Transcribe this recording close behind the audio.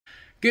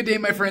Good day,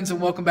 my friends,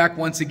 and welcome back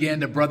once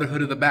again to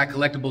Brotherhood of the Bat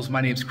Collectibles. My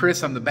name's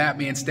Chris. I'm the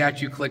Batman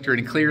statue collector,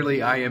 and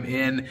clearly I am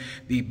in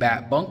the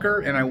Bat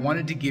Bunker, and I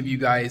wanted to give you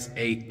guys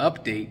a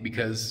update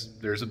because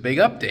there's a big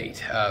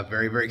update.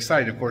 Very, very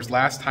excited. Of course,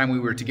 last time we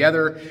were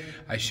together,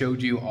 I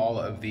showed you all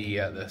of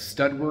the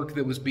stud work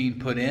that was being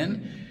put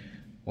in.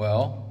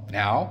 Well,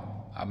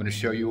 now I'm going to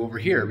show you over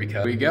here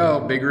because here we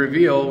go, big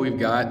reveal. We've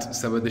got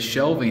some of the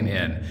shelving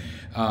in.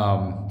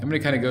 I'm going to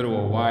kind of go to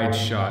a wide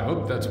shot.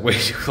 Oh, that's way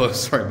too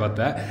close. Sorry about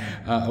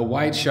that. A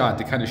wide shot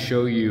to kind of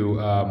show you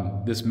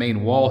this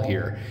main wall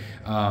here.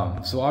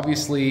 So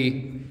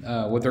obviously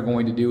what they're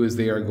going to do is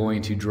they are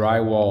going to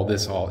drywall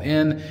this all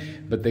in,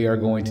 but they are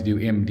going to do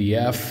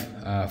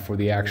MDF for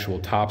the actual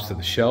tops of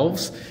the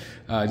shelves.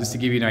 Just to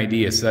give you an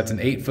idea, so that's an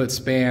 8-foot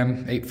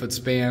span, 8-foot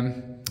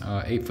span,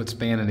 8-foot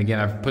span, and again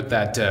I've put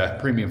that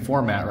premium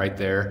format right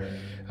there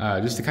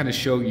just to kind of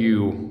show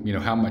you,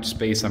 how much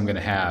space I'm going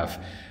to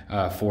have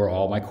for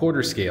all my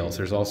quarter scales.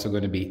 There's also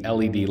going to be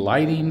LED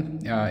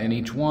lighting in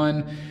each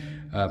one,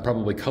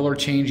 probably color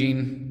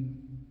changing.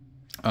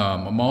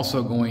 I'm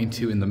also going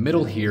to, in the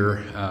middle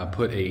here,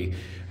 put a,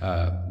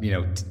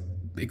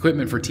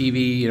 equipment for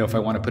TV. If I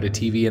want to put a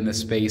TV in this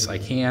space, I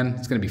can.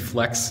 It's going to be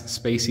flex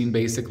spacing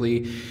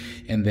basically,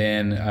 and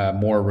then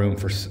more room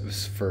for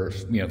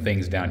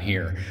things down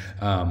here.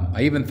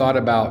 I even thought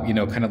about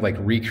kind of like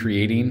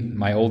recreating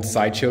my old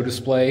Sideshow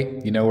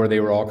display, where they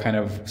were all kind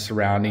of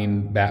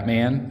surrounding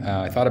Batman.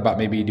 I thought about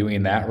maybe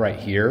doing that right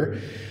here,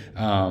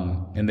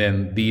 and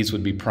then these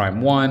would be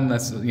prime 1.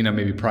 That's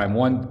maybe prime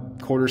 1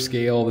 quarter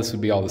scale. This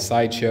would be all the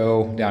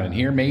Sideshow down in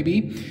here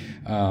maybe,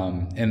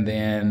 and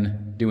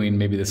then doing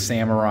maybe the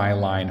samurai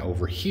line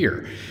over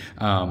here.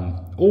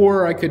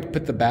 Or I could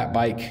put the Bat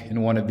Bike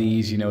in one of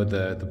these,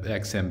 the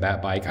XM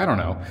Bat Bike. I don't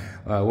know.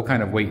 We'll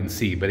kind of wait and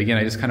see. But again,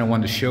 I just kind of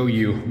wanted to show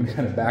you, I'm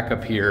kind of back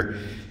up here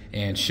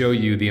and show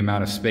you the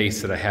amount of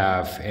space that I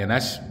have. And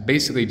that's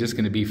basically just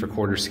going to be for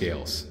quarter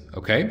scales.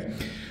 Okay?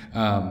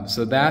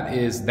 So that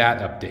is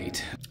that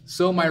update.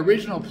 So my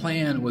original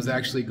plan was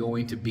actually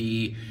going to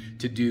be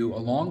to do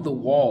along the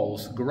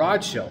walls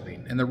garage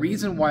shelving. And the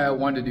reason why I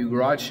wanted to do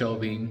garage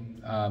shelving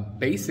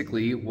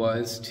basically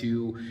was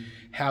to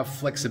have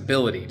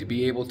flexibility, to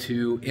be able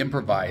to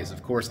improvise.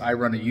 Of course, I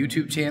run a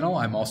YouTube channel.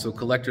 I'm also a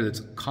collector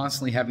that's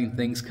constantly having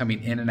things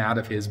coming in and out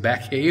of his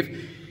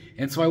Batcave.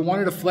 And so I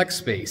wanted a flex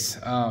space.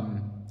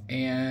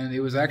 And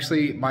it was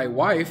actually my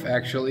wife,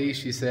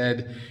 she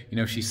said,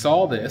 she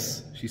saw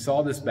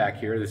this back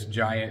here, this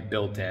giant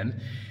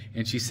built-in,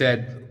 and she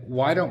said,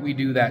 why don't we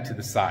do that to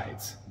the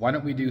sides? Why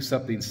don't we do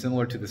something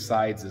similar to the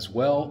sides as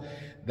well?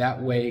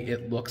 That way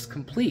it looks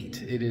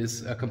complete. It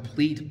is a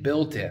complete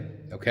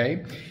built-in,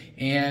 okay?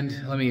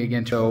 And let me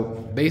again show,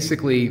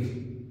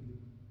 basically,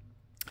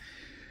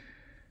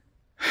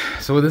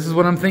 so this is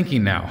what I'm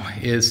thinking now,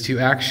 is to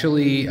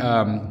actually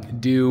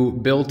do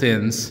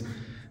built-ins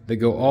that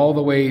go all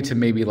the way to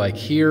maybe like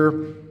here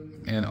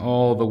and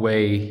all the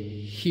way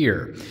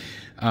here.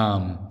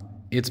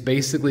 It's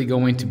basically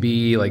going to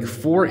be like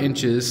 4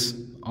 inches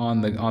on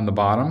the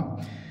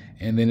bottom,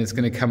 and then it's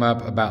going to come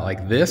up about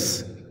like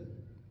this,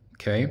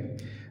 okay,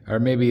 or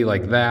maybe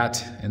like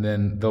that, and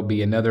then there'll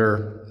be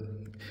another.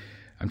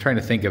 I'm trying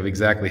to think of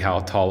exactly how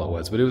tall it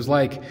was, but it was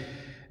like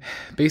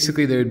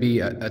basically there would be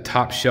a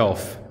top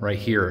shelf right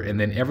here, and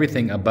then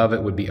everything above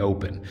it would be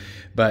open,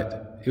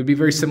 but it would be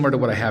very similar to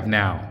what I have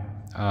now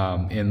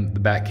in the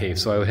Batcave.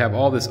 So I would have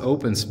all this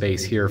open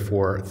space here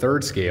for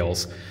third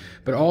scales,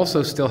 but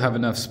also still have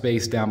enough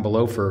space down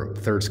below for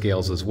third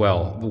scales as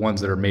well, the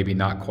ones that are maybe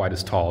not quite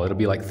as tall. It'll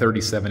be like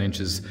 37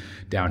 inches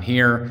down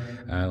here,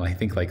 I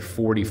think like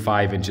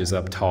 45 inches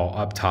up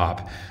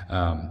top,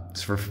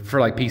 for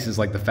like pieces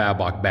like the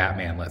Fablock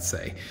Batman, let's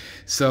say.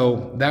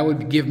 So that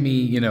would give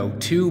me,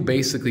 2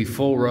 basically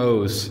full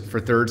rows for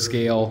third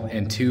scale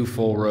and 2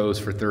 full rows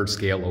for third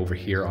scale over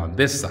here on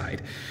this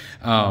side.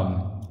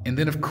 And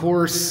then of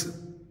course,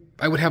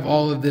 I would have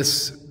all of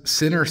this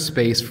center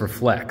space for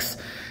flex.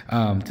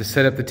 To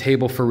set up the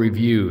table for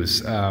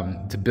reviews,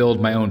 to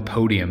build my own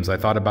podiums. I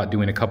thought about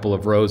doing a couple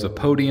of rows of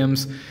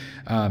podiums,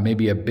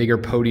 maybe a bigger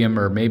podium,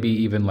 or maybe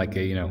even like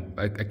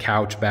a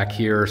couch back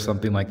here or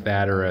something like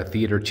that, or a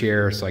theater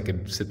chair so I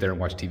could sit there and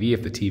watch TV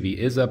if the TV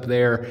is up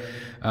there.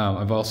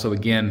 I've also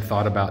again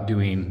thought about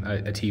doing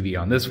a TV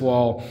on this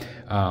wall,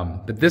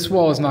 but this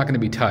wall is not going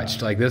to be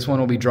touched. Like this one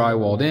will be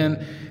drywalled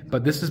in,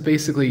 but this is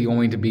basically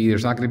going to be,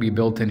 there's not going to be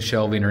built-in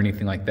shelving or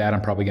anything like that.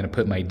 I'm probably going to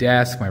put my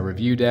desk, my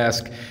review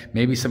desk,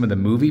 maybe some of the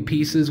movie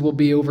pieces will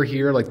be over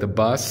here, like the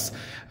busts,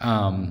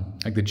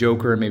 like the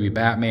Joker and maybe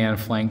Batman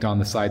flanked on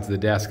the sides of the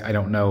desk. I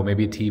don't know,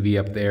 maybe a TV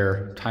up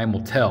there. Time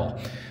will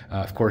tell.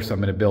 Of course, I'm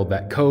going to build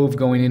that cove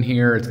going in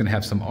here. It's going to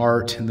have some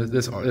art, and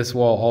this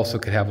wall also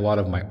could have a lot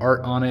of my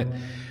art on it.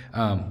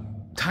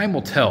 Time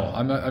will tell.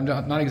 I'm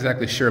not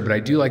exactly sure, but I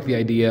do like the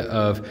idea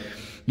of,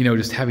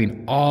 just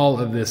having all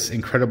of this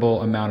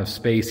incredible amount of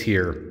space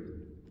here.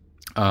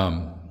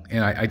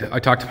 And I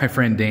talked to my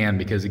friend Dan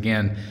because,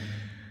 again,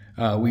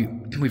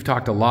 we've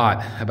talked a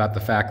lot about the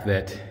fact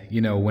that,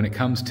 when it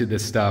comes to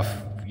this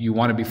stuff, you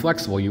want to be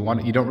flexible. You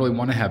don't really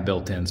want to have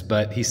built-ins.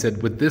 But he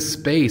said with this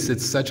space,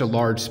 it's such a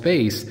large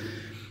space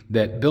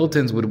that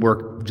built-ins would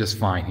work just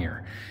fine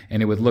here.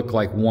 And it would look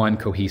like one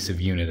cohesive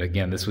unit.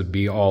 Again, this would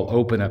be all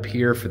open up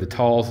here for the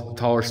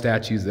taller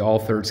statues, the all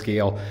third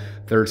scale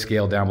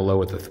down below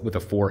with a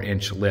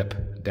 4-inch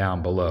lip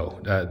down below.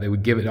 They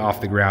would give it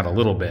off the ground a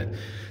little bit.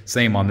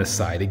 Same on this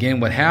side. Again,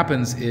 what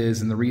happens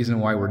is, and the reason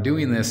why we're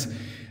doing this,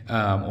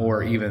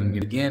 or even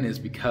again, is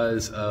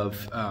because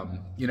of,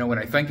 when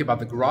I think about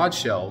the garage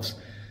shelves,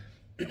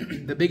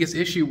 the biggest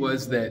issue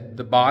was that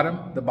the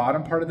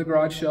bottom part of the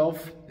garage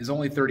shelf is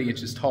only 30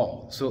 inches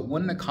tall. So it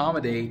wouldn't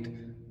accommodate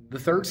the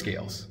third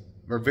scales,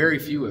 or very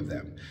few of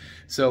them.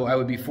 So I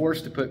would be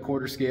forced to put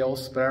quarter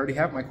scales, but I already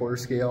have my quarter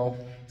scale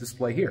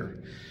display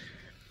here.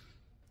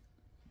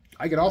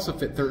 I could also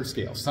fit third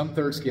scales. Some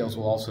third scales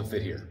will also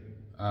fit here.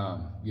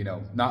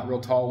 Not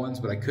real tall ones,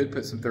 but I could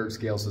put some third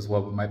scales as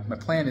well. But my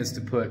plan is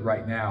to put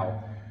right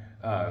now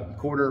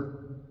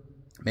quarter,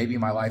 maybe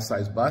my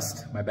life-size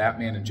bust, my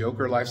Batman and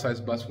Joker life-size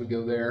bust would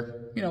go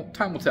there.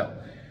 Time will tell.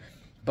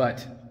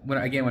 But when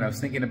I was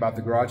thinking about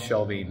the garage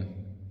shelving,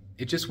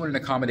 it just wouldn't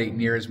accommodate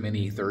near as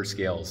many third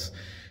scales.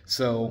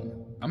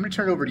 So I'm going to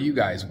turn it over to you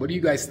guys. What do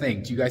you guys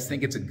think? Do you guys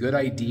think it's a good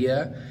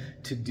idea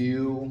to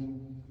do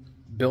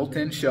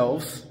built-in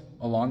shelves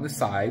along the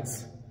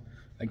sides?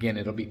 Again,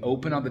 it'll be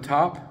open on the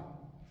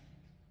top,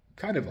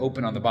 kind of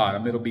open on the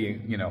bottom. It'll be,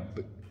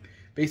 but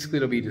basically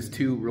it'll be just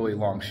two really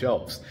long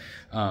shelves.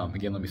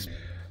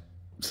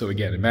 So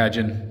again,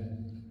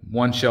 imagine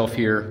one shelf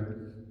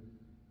here,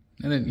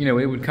 and then,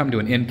 it would come to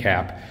an end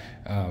cap,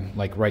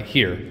 like right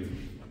here.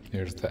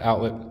 There's the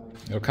outlet.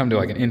 It'll come to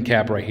like an end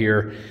cap right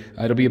here.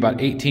 It'll be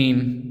about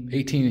 18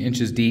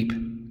 inches deep,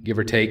 give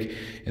or take,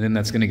 and then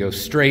that's gonna go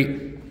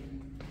straight.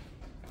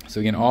 So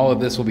again, all of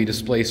this will be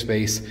display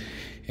space,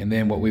 and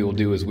then what we will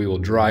do is we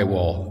will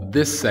drywall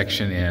this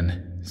section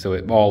in so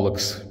it all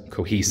looks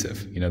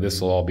cohesive.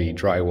 This will all be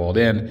drywalled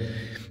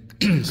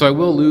in. So I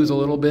will lose a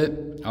little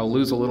bit. I'll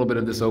lose a little bit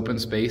of this open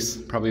space,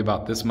 probably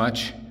about this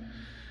much.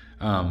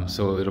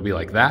 So it'll be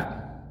like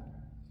that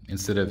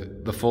instead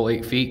of the full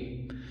 8 feet.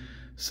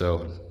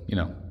 So,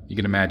 you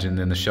can imagine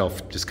then the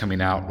shelf just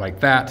coming out like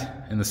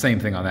that, and the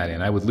same thing on that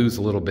end. I would lose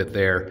a little bit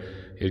there.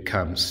 It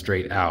comes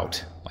straight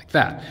out like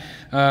that.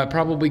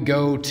 Probably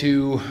go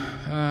to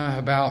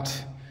about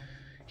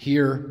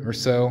here or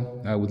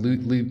so. Would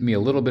leave me a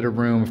little bit of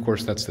room. Of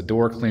course, that's the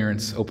door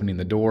clearance, opening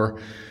the door.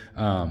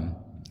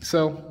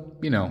 So,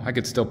 I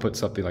could still put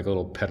something like a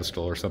little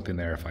pedestal or something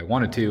there if I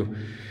wanted to.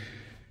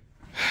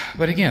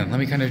 But again, let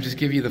me kind of just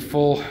give you the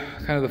full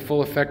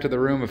effect of the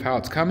room of how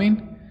it's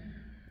coming.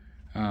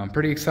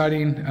 Pretty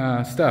exciting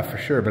stuff for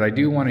sure, but I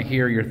do want to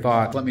hear your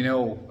thoughts. Let me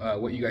know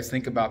what you guys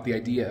think about the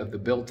idea of the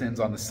built-ins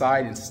on the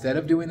side instead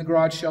of doing the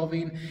garage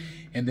shelving,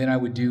 and then I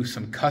would do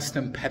some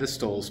custom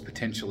pedestals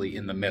potentially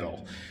in the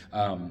middle.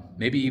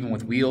 Maybe even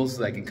with wheels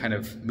that I can kind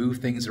of move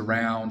things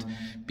around,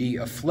 be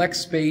a flex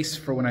space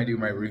for when I do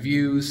my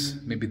reviews.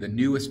 Maybe the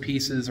newest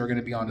pieces are going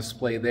to be on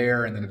display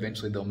there, and then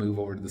eventually they'll move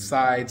over to the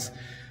sides.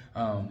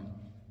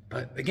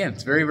 But again,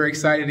 it's very, very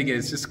exciting. Again,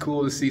 it's just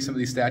cool to see some of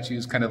these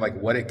statues, kind of like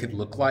what it could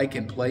look like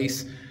in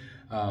place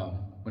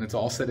when it's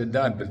all said and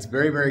done. But it's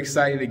very, very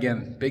exciting.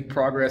 Again, big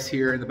progress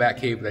here in the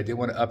Batcave, but I did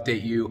want to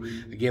update you.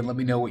 Again, let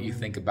me know what you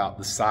think about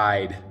the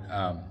sides,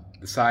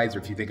 or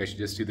if you think I should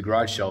just do the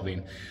garage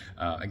shelving.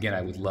 Again,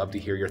 I would love to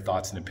hear your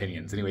thoughts and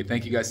opinions. Anyway,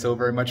 thank you guys so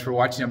very much for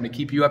watching. I'm going to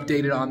keep you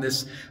updated on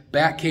this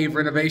Batcave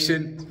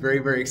renovation. It's very,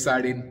 very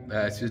exciting.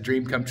 It's a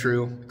dream come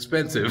true.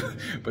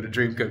 Expensive, but a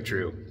dream come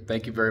true.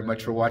 Thank you very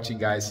much for watching,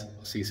 guys.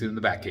 I'll see you soon in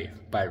the Batcave.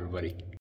 Bye, everybody.